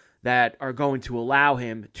done that are going to allow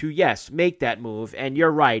him to, yes, make that move. And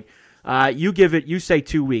you're right. You say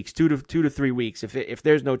 2 weeks, 2 to 3 weeks. If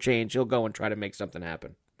there's no change, he'll go and try to make something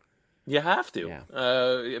happen. You have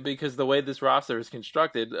to, because the way this roster is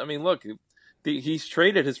constructed. I mean, look, he's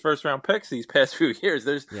traded his first round picks these past few years.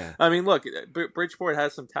 I mean, look, Bridgeport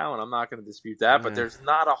has some talent. I'm not going to dispute that, but there's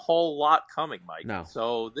not a whole lot coming, Mike. No.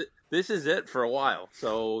 So this is it for a while.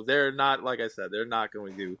 So they're not, like I said, they're not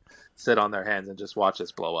going to sit on their hands and just watch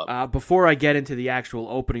this blow up. Before I get into the actual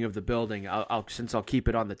opening of the building, I'll keep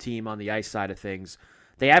it on the team, on the ice side of things,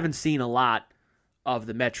 they haven't seen a lot of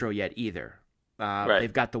the Metro yet either.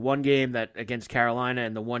 They've got the one game that against Carolina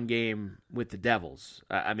and the one game with the Devils.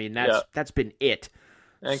 I mean, that's been it.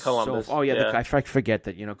 And Columbus. I forget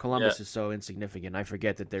that Columbus is so insignificant. I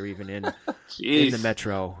forget that they're even in the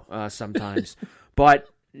Metro sometimes. But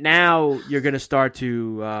now you're going to start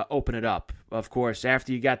to open it up. Of course,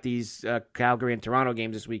 after you got these Calgary and Toronto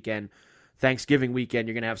games this weekend, Thanksgiving weekend,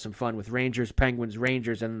 you're going to have some fun with Rangers, Penguins,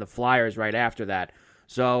 Rangers, and the Flyers right after that.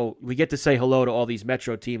 So we get to say hello to all these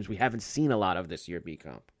Metro teams we haven't seen a lot of this year,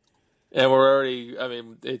 B-Comp. And we're already, I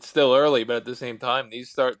mean, it's still early, but at the same time,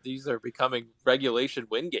 these are becoming regulation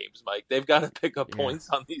win games, Mike. They've got to pick up points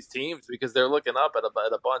on these teams because they're looking up at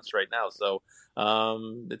a bunch right now. So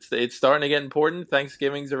it's starting to get important.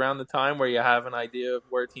 Thanksgiving's around the time where you have an idea of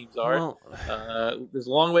where teams are. Well, there's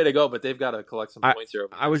a long way to go, but they've got to collect some points here.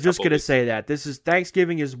 I was just going to say that.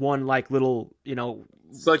 Thanksgiving is one like little,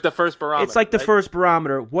 it's like the first barometer. It's like the first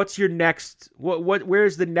barometer. What's your next?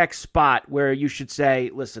 Where's the next spot where you should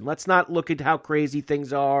say, listen, let's not look at how crazy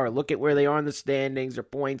things are or look at where they are in the standings or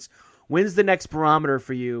points. When's the next barometer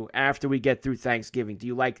for you after we get through Thanksgiving? Do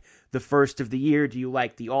you like the first of the year? Do you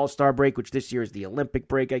like the All-Star break, which this year is the Olympic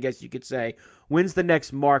break, I guess you could say? When's the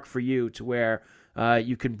next mark for you to where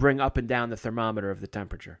you can bring up and down the thermometer of the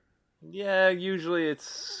temperature? Yeah, usually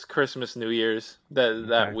it's Christmas, New Year's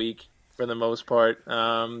that week for the most part.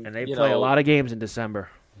 And they play a lot of games in December.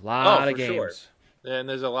 A lot of games. Sure. And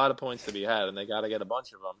there's a lot of points to be had, and they got to get a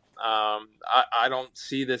bunch of them. I don't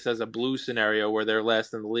see this as a Blue scenario where they're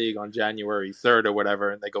last in the league on January 3rd or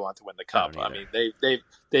whatever, and they go on to win the Cup. I mean,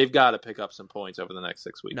 they've got to pick up some points over the next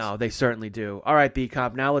 6 weeks. No, they certainly do. All right,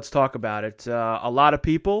 B-Comp, now let's talk about it. A lot of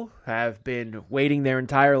people have been waiting their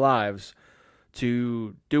entire lives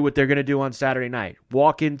to do what they're going to do on Saturday night.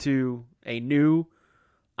 Walk into a new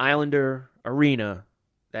Islander arena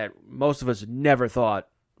that most of us never thought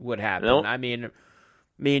would happen. Nope. I mean,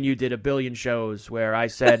 me and you did a billion shows where I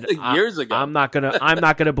said years ago, I'm not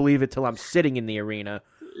gonna believe it till I'm sitting in the arena.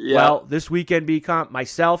 Yeah. Well, this weekend, B-Comp,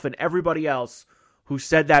 myself and everybody else who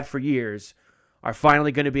said that for years are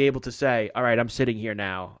finally going to be able to say, all right, I'm sitting here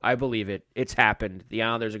now. I believe it. It's happened. The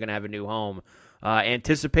Islanders are going to have a new home.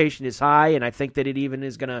 Anticipation is high, and I think that it even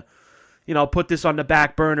is going to, put this on the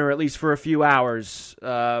back burner at least for a few hours.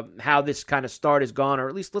 How this kind of start is gone, or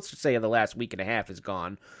at least let's just say the last week and a half is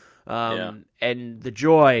gone. And the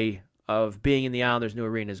joy of being in the Islanders' new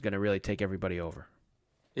arena is going to really take everybody over.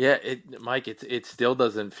 Yeah, Mike, it still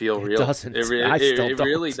doesn't feel real. Doesn't. It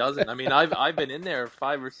really doesn't. I mean, I've been in there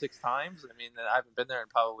 5 or 6 times. I mean, I haven't been there in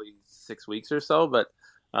probably 6 weeks or so, but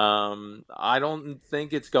I don't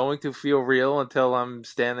think it's going to feel real until I'm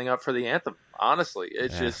standing up for the anthem. Honestly,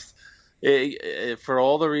 it's just for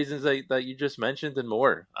all the reasons that you just mentioned and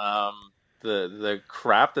more. The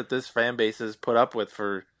crap that this fan base has put up with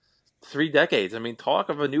for 3 decades. I mean, talk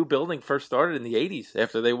of a new building first started in the 80s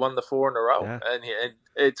after they won the 4 in a row. Yeah. And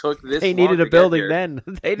it took this They needed a building then.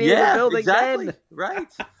 They needed a building then.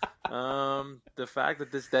 Right. The fact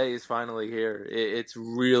that this day is finally here, it's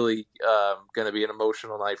really going to be an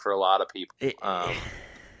emotional night for a lot of people. It's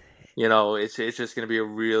just going to be a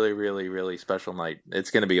really, really, really special night. It's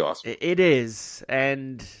going to be awesome. It is.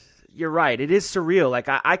 And you're right. It is surreal. Like,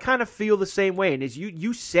 I kind of feel the same way. And as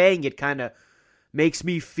you saying it kind of makes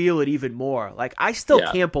me feel it even more. Like, I still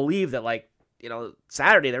can't believe that,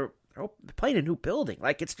 Saturday they're playing a new building.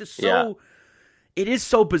 Like, it's just so it is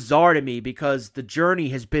so bizarre to me because the journey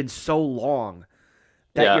has been so long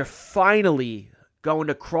that you're finally going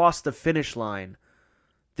to cross the finish line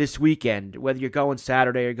this weekend. Whether you're going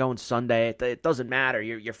Saturday or going Sunday, it doesn't matter.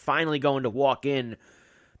 You're finally going to walk in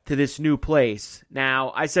to this new place.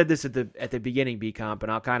 Now, I said this at the beginning, B-Comp,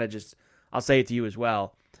 and I'll say it to you as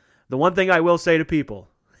well. The one thing I will say to people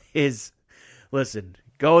is, listen,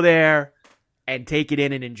 go there and take it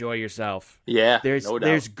in and enjoy yourself. Yeah, no doubt.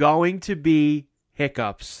 There's going to be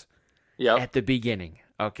hiccups at the beginning,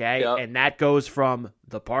 okay? Yep. And that goes from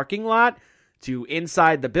the parking lot to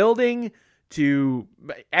inside the building to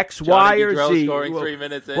X, Y, or Z. Scoring 3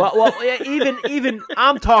 minutes in. Well, even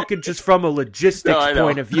I'm talking just from a logistics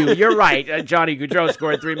point of view. You're right, Johnny Gaudreau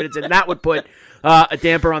scoring 3 minutes in. That would put a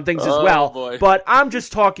damper on things as well. Boy. But I'm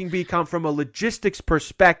just talking, B-Comp, from a logistics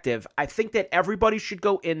perspective. I think that everybody should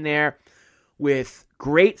go in there with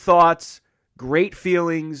great thoughts, great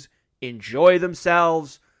feelings, enjoy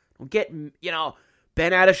themselves. Don't get,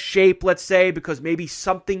 bent out of shape, let's say, because maybe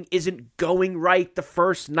something isn't going right the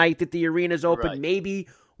first night that the arena's open. Right. Maybe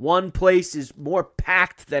one place is more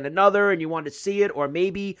packed than another and you want to see it, or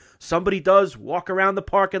maybe somebody does walk around the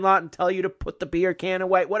parking lot and tell you to put the beer can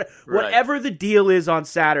away. Whatever the deal is on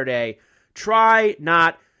Saturday, try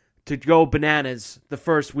not to go bananas the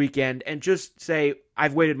first weekend and just say,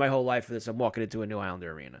 I've waited my whole life for this. I'm walking into a new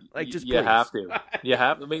Islander arena. Please. Have to. You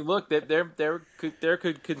have to. I mean, look, there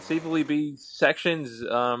could conceivably be sections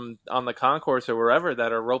on the concourse or wherever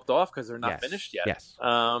that are roped off because they're not finished yet. Yes.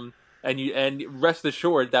 And rest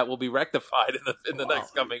assured that will be rectified in the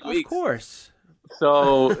next coming weeks. Of course.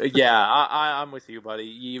 So I'm with you, buddy.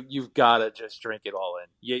 You've got to just drink it all in.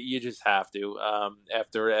 You just have to.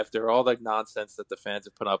 After all the nonsense that the fans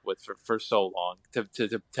have put up with for so long,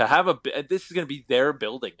 to have this is going to be their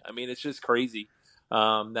building. I mean, it's just crazy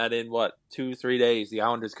that in 2-3 days the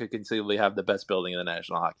Islanders could conceivably have the best building in the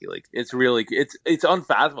National Hockey League. It's really it's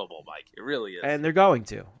unfathomable, Mike. It really is. And they're going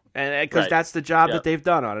to, and because that's the job that they've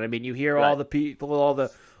done on it. I mean, you hear all the people,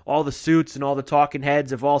 all the suits and all the talking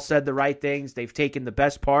heads have all said the right things. They've taken the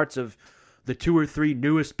best parts of the 2 or 3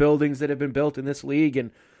 newest buildings that have been built in this league,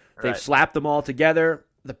 and they've slapped them all together.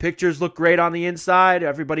 The pictures look great on the inside.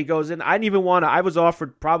 Everybody goes in. I didn't even want to. I was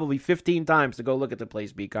offered probably 15 times to go look at the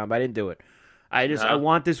place, B-Comp. I didn't do it. I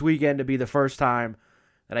want this weekend to be the first time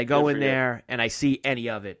that I go in there and I see any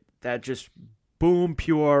of it. that just boom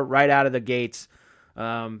pure right out of the gates.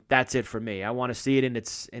 That's it for me. I want to see it in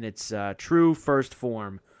its true first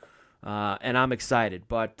form, and I'm excited.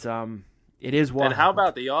 But it is one. And how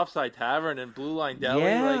about the Offside Tavern and Blue Line Deli?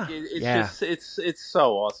 Yeah, it's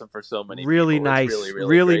so awesome for so many really people. Nice, It's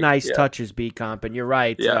really great. nice touches, B-Comp, and you're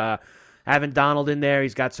right. Yeah. Having Donald in there,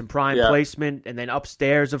 he's got some prime placement, and then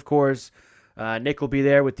upstairs, of course, Nick will be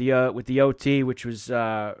there with the OT, which was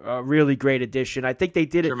a really great addition. I think they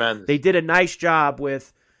did it. Tremendous. They did a nice job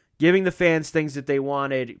with giving the fans things that they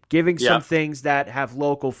wanted, giving some things that have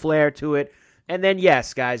local flair to it, and then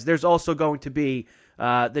yes, guys, there's also going to be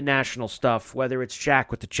the national stuff, whether it's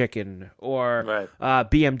Shaq with the chicken or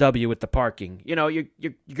BMW with the parking. You know, you're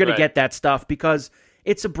going to get that stuff because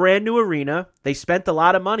it's a brand new arena. They spent a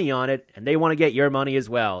lot of money on it, and they want to get your money as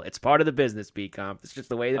well. It's part of the business, B-Comp. It's just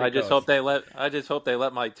the way that it goes. I just hope they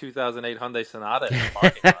let my 2008 Hyundai Sonata in the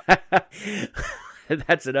parking lot.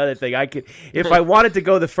 That's another thing. If I wanted to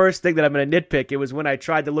go, the first thing that I'm going to nitpick, it was when I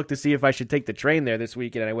tried to look to see if I should take the train there this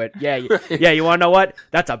weekend, and I went, yeah, you want to know what?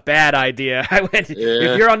 That's a bad idea. I went,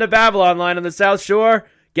 if you're on the Babylon line on the South Shore,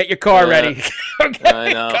 get your car ready. Okay?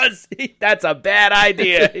 I know. Because that's a bad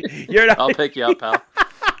idea. I'll pick you up, pal.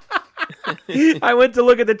 I went to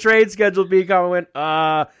look at the train schedule, B-Com. I went,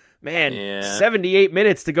 man, 78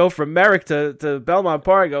 minutes to go from Merrick to Belmont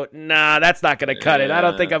Park. I go, nah, that's not going to cut it. I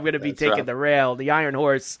don't think I'm going to be taking the rail, the Iron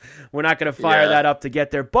Horse. We're not going to fire that up to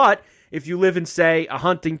get there. But if you live in, say, a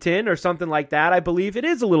Huntington or something like that, I believe it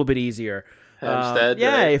is a little bit easier. Hempstead,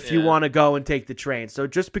 if you want to go and take the train. So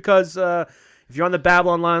just because if you're on the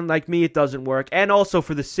Babylon line like me, it doesn't work. And also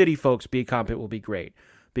for the city folks, B-Comp, it will be great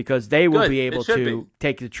because they will be able to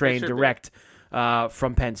take the train direct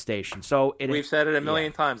from Penn Station. So we've said it a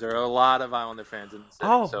million times. There are a lot of Islander fans in the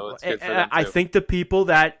city, so it's good for them too. I think the people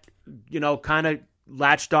that kind of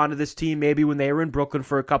latched onto this team maybe when they were in Brooklyn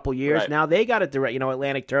for a couple years, now they got it direct.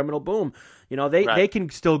 Atlantic Terminal, boom. They can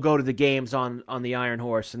still go to the games on the Iron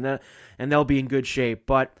Horse, and they'll be in good shape.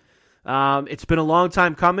 But it's been a long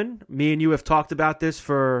time coming. Me and you have talked about this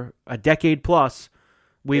for a decade plus.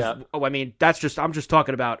 I'm just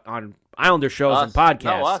talking about on Islander shows and podcasts.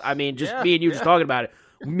 No, I mean, me and you just talking about it.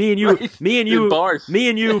 Me and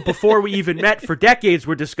you, before we even met for decades,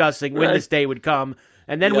 were discussing when this day would come,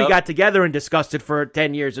 and then we got together and discussed it for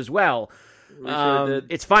 10 years as well. We sure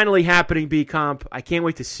did. It's finally happening, B-Comp. I can't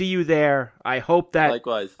wait to see you there. I hope that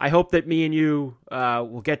Likewise. I hope that me and you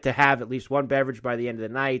will get to have at least one beverage by the end of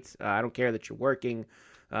the night. I don't care that you're working.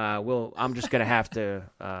 I'm just gonna have to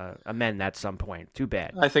amend that at some point. Too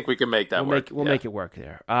bad. I think we can make that work. We'll make it work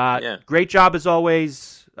there. Great job as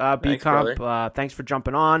always, B-Comp. Thanks for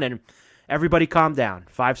jumping on, and everybody calm down.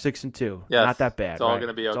 5, 6, and 2. Yes, not that bad. It's all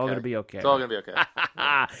gonna be okay. It's all gonna be okay. It's all gonna be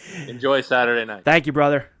okay. Enjoy Saturday night. Thank you,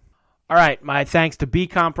 brother. All right, my thanks to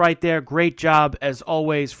B-Comp right there. Great job as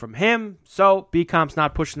always from him. So B-Comp's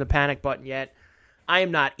not pushing the panic button yet. I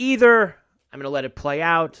am not either. I'm gonna let it play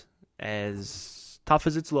out as tough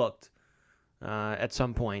as it's looked at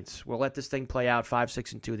some points. We'll let this thing play out. 5,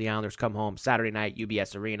 6, and 2. The Islanders come home Saturday night,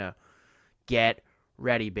 UBS Arena. Get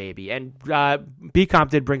ready, baby. And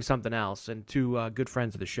B-Comp did bring something else, and two good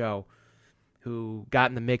friends of the show who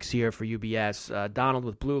got in the mix here for UBS. Donald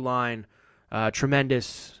with Blue Line,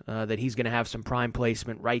 tremendous that he's going to have some prime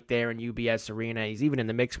placement right there in UBS Arena. He's even in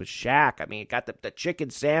the mix with Shaq. I mean, got the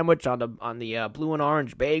chicken sandwich on the blue and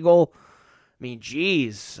orange bagel. I mean,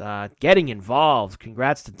 geez, getting involved.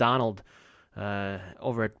 Congrats to Donald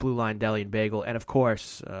over at Blue Line Deli and Bagel. And, of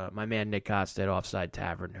course, my man Nick Costa at Offside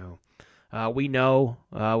Tavern, who we know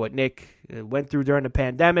what Nick went through during the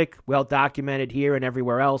pandemic, well documented here and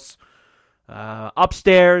everywhere else.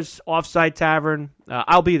 Upstairs, Offside Tavern.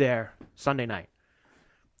 I'll be there Sunday night.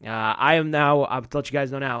 I'll let you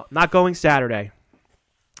guys know now, I'm not going Saturday.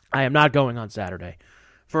 I am not going on Saturday.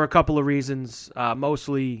 For a couple of reasons,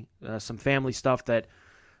 mostly some family stuff that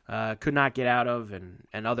could not get out of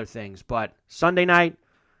and other things. But Sunday night,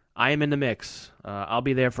 I am in the mix. I'll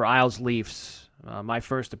be there for Isles Leafs, my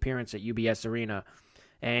first appearance at UBS Arena.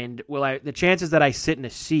 And the chances that I sit in a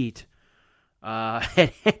seat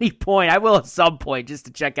at any point, I will at some point just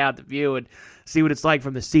to check out the view and see what it's like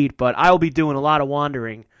from the seat. But I'll be doing a lot of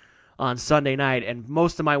wandering on Sunday night, and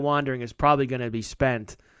most of my wandering is probably going to be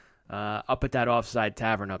spent up at that Offside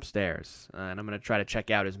Tavern upstairs, and I'm going to try to check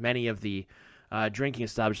out as many of the drinking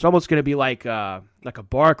establishments. It's almost going to be like a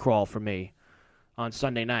bar crawl for me on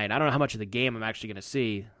Sunday night. I don't know how much of the game I'm actually going to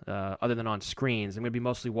see other than on screens. I'm going to be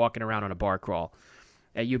mostly walking around on a bar crawl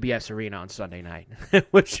at UBS Arena on Sunday night,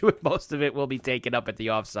 which most of it will be taken up at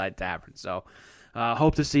the Offside Tavern. So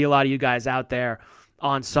hope to see a lot of you guys out there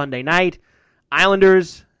on Sunday night.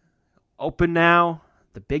 Islanders open now.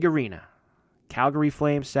 the big arena. Calgary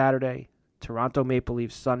Flames Saturday, Toronto Maple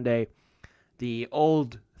Leafs Sunday. The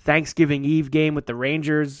old Thanksgiving Eve game with the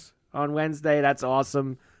Rangers on Wednesday. That's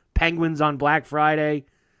awesome. Penguins on Black Friday.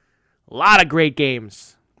 A lot of great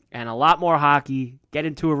games and a lot more hockey. Get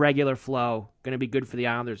into a regular flow. Going to be good for the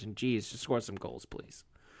Islanders. And, geez, just score some goals, please.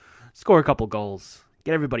 Score a couple goals.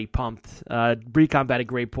 Get everybody pumped. Brecomp had a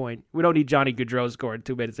great point. We don't need Johnny Gaudreau scoring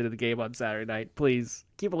 2 minutes into the game on Saturday night. Please,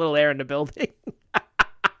 keep a little air in the building.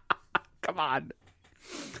 Come on.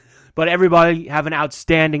 But everybody have an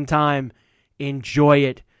outstanding time. Enjoy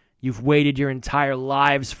it. You've waited your entire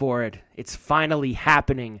lives for it. It's finally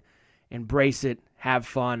happening. Embrace it. Have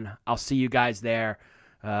fun. I'll see you guys there.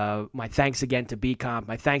 My thanks again to Bcomp.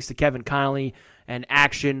 My thanks to Kevin Connolly and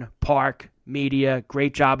Action Park Media.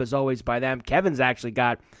 Great job as always by them. Kevin's actually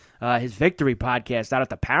got his Victory podcast out at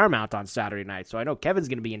the Paramount on Saturday night. So I know Kevin's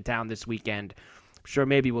going to be in town this weekend. I'm sure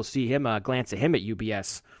maybe we'll see him, glance at him at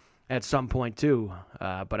UBS at some point too.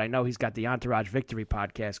 But I know he's got the Entourage Victory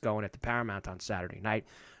podcast going at the Paramount on Saturday night.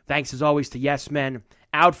 Thanks as always to Yes Men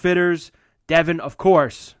Outfitters. Devin, of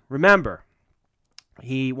course, remember,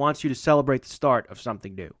 he wants you to celebrate the start of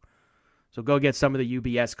something new. So go get some of the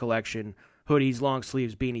UBS collection. Hoodies, long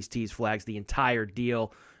sleeves, beanies, tees, flags, the entire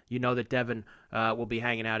deal. You know that Devin will be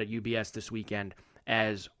hanging out at UBS this weekend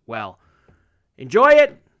as well. Enjoy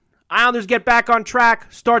it. Islanders get back on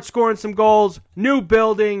track, start scoring some goals, new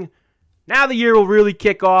building. Now the year will really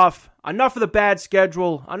kick off. Enough of the bad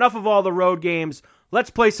schedule, enough of all the road games. Let's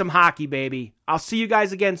play some hockey, baby. I'll see you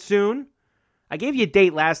guys again soon. I gave you a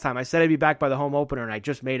date last time. I said I'd be back by the home opener, and I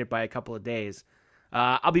just made it by a couple of days.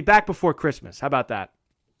 I'll be back before Christmas. How about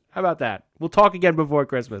that? We'll talk again before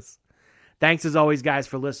Christmas. Thanks as always, guys,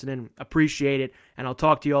 for listening. Appreciate it, and I'll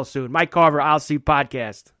talk to you all soon. Mike Carver, I'll See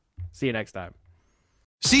Podcast. See you next time.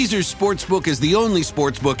 Caesars Sportsbook is the only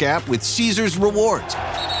sportsbook app with Caesars Rewards.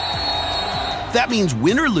 That means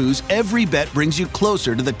win or lose, every bet brings you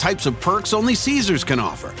closer to the types of perks only Caesars can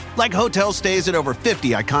offer. Like hotel stays at over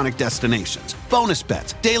 50 iconic destinations, bonus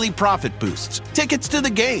bets, daily profit boosts, tickets to the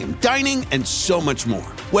game, dining, and so much more.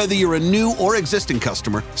 Whether you're a new or existing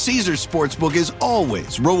customer, Caesars Sportsbook is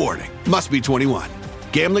always rewarding. Must be 21.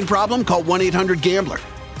 Gambling problem? Call 1-800-GAMBLER.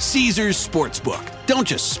 Caesars Sportsbook. Don't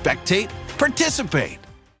just spectate, participate.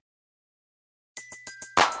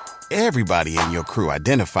 Everybody in your crew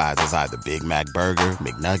identifies as either Big Mac Burger,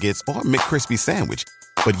 McNuggets, or McCrispy Sandwich.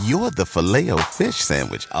 But you're the Filet-O-Fish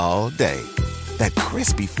Sandwich all day. That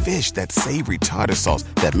crispy fish, that savory tartar sauce,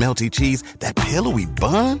 that melty cheese, that pillowy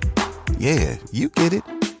bun. Yeah, you get it.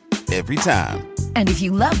 Every time. And if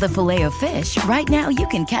you love the Filet-O-Fish, right now you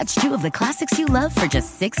can catch two of the classics you love for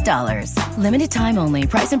just $6. Limited time only.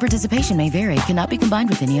 Price and participation may vary. Cannot be combined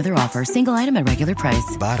with any other offer. Single item at regular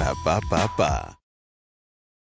price. Ba-da-ba-ba-ba.